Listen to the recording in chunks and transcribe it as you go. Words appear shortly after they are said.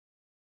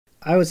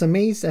I was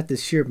amazed at the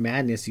sheer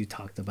madness you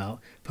talked about.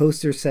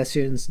 Poster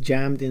sessions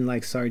jammed in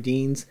like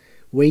sardines,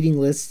 waiting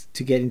lists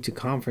to get into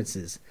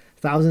conferences,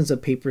 thousands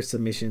of paper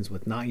submissions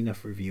with not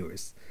enough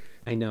reviewers.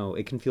 I know,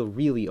 it can feel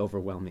really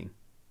overwhelming.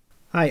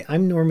 Hi,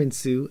 I'm Norman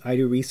Su. I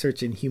do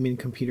research in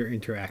human-computer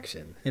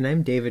interaction. And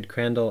I'm David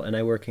Crandall, and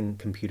I work in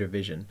computer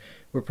vision.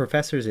 We're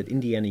professors at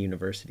Indiana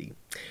University.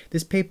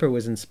 This paper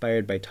was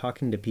inspired by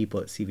talking to people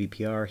at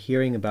CVPR,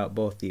 hearing about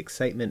both the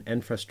excitement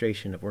and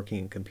frustration of working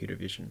in computer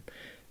vision.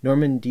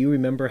 Norman, do you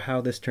remember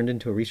how this turned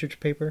into a research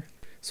paper?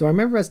 So I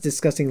remember us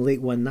discussing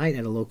late one night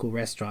at a local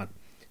restaurant.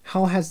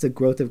 How has the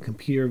growth of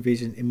computer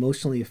vision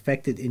emotionally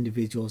affected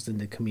individuals in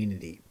the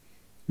community?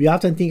 We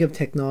often think of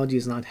technology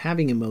as not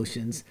having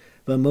emotions,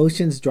 but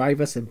emotions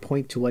drive us and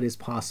point to what is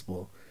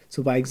possible.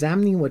 So by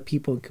examining what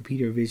people in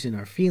computer vision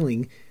are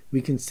feeling,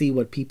 we can see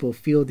what people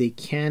feel they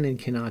can and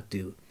cannot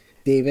do.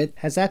 David,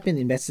 has that been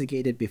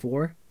investigated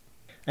before?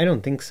 I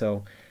don't think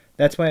so.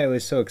 That's why I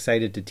was so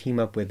excited to team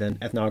up with an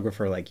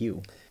ethnographer like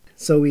you.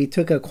 So we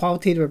took a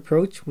qualitative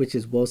approach, which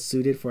is well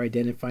suited for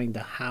identifying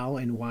the how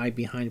and why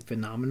behind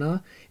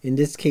phenomena, in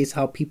this case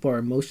how people are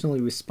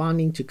emotionally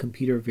responding to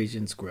computer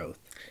vision's growth.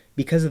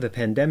 Because of the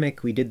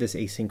pandemic, we did this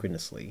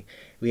asynchronously.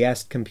 We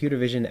asked computer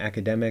vision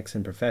academics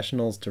and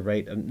professionals to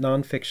write a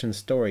nonfiction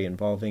story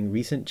involving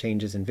recent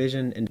changes in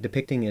vision and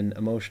depicting an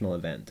emotional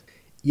event.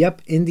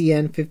 Yep, in the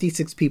end,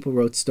 56 people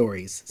wrote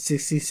stories.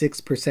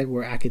 66%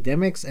 were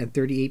academics and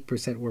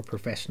 38% were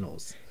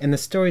professionals. And the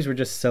stories were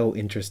just so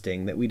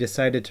interesting that we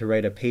decided to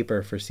write a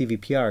paper for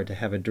CVPR to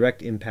have a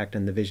direct impact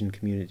on the vision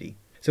community.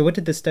 So what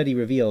did the study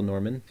reveal,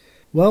 Norman?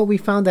 Well, we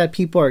found that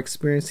people are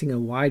experiencing a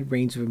wide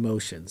range of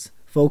emotions.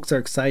 Folks are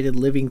excited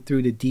living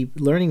through the deep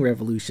learning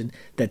revolution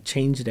that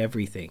changed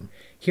everything.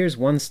 Here's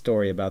one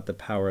story about the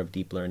power of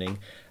deep learning.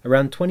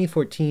 Around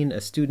 2014,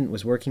 a student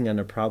was working on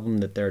a problem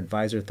that their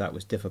advisor thought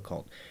was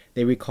difficult.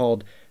 They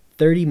recalled,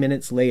 30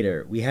 minutes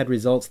later, we had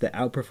results that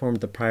outperformed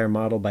the prior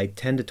model by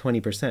 10 to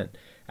 20%.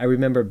 I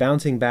remember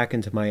bouncing back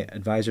into my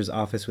advisor's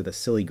office with a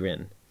silly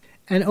grin.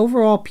 And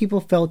overall, people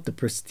felt the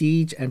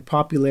prestige and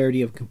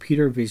popularity of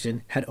computer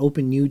vision had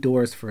opened new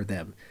doors for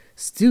them.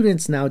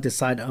 Students now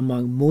decide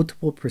among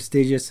multiple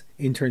prestigious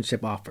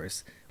internship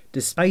offers.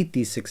 Despite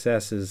these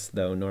successes,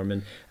 though,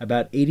 Norman,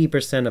 about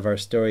 80% of our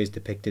stories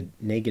depicted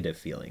negative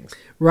feelings.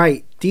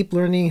 Right. Deep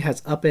learning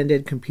has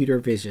upended computer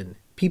vision.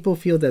 People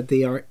feel that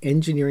they are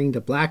engineering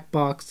the black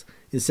box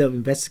instead of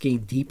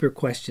investigating deeper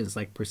questions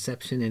like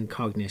perception and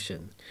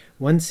cognition.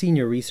 One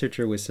senior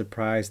researcher was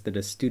surprised that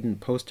a student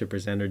poster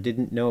presenter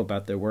didn't know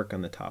about their work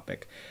on the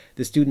topic.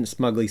 The student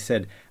smugly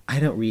said, "I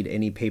don't read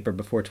any paper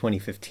before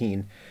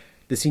 2015.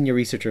 The senior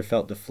researcher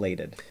felt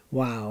deflated.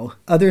 Wow.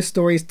 Other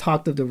stories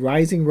talked of the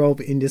rising role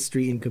of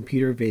industry in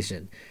computer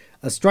vision.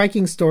 A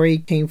striking story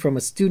came from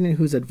a student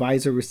whose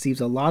advisor receives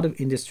a lot of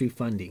industry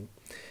funding.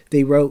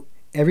 They wrote,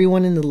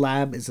 "Everyone in the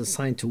lab is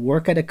assigned to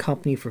work at a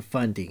company for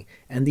funding,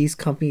 and these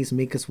companies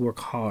make us work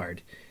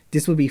hard.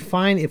 This would be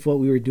fine if what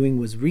we were doing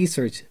was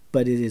research,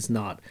 but it is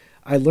not.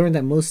 I learned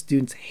that most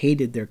students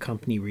hated their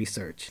company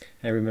research."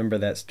 I remember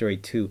that story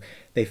too.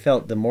 They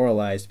felt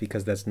demoralized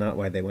because that's not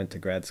why they went to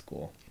grad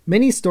school.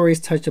 Many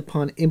stories touch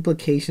upon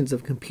implications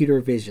of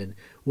computer vision.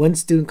 One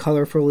student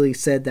colorfully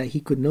said that he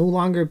could no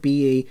longer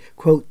be a,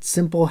 quote,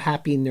 simple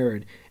happy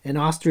nerd, an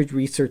ostrich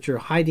researcher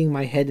hiding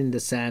my head in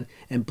the sand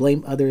and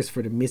blame others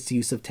for the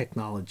misuse of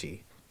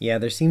technology. Yeah,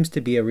 there seems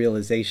to be a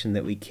realization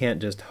that we can't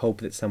just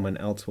hope that someone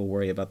else will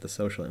worry about the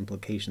social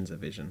implications of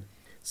vision.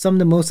 Some of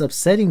the most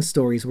upsetting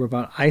stories were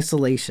about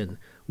isolation.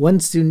 One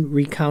student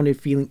recounted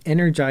feeling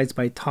energized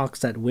by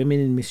talks at Women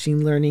in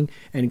Machine Learning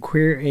and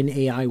Queer in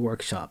AI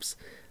workshops.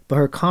 But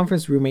her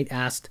conference roommate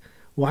asked,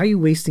 "Why are you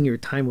wasting your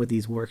time with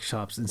these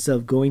workshops instead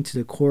of going to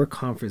the core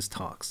conference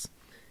talks?"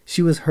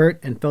 She was hurt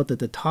and felt that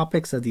the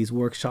topics of these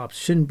workshops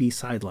shouldn't be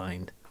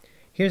sidelined.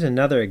 Here's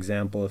another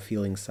example of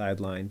feeling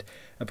sidelined.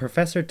 A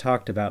professor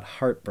talked about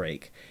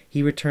heartbreak.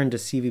 He returned to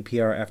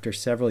CVPR after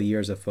several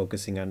years of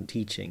focusing on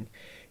teaching.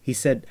 He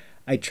said,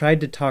 "I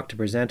tried to talk to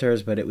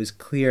presenters, but it was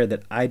clear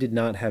that I did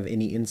not have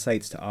any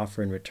insights to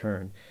offer in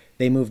return.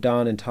 They moved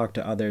on and talked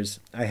to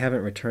others. I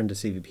haven't returned to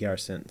CVPR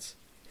since."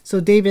 So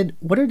David,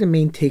 what are the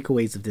main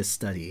takeaways of this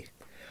study?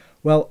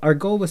 Well, our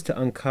goal was to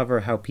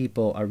uncover how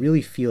people are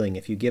really feeling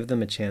if you give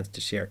them a chance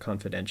to share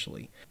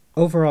confidentially.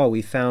 Overall,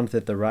 we found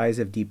that the rise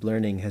of deep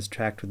learning has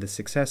tracked with the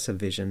success of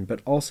vision,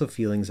 but also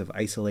feelings of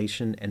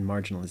isolation and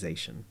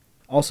marginalization.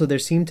 Also, there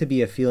seemed to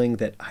be a feeling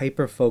that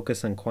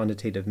hyper-focus on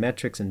quantitative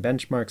metrics and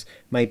benchmarks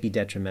might be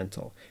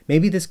detrimental.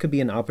 Maybe this could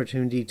be an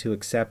opportunity to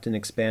accept and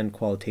expand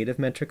qualitative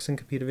metrics in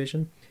computer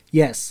vision?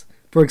 Yes.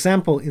 For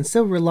example,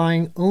 instead of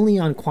relying only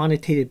on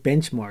quantitative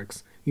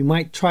benchmarks, you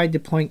might try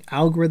deploying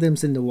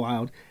algorithms in the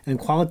wild and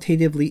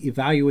qualitatively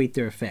evaluate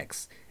their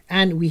effects.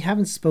 And we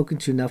haven't spoken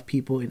to enough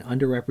people in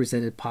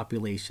underrepresented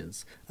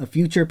populations. A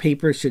future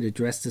paper should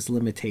address this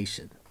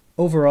limitation.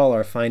 Overall,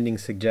 our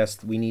findings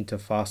suggest we need to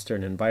foster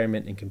an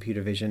environment in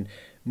computer vision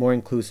more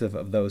inclusive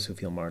of those who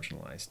feel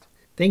marginalized.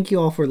 Thank you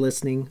all for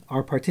listening.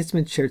 Our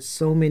participants shared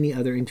so many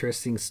other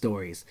interesting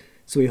stories,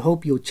 so we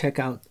hope you'll check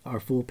out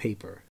our full paper.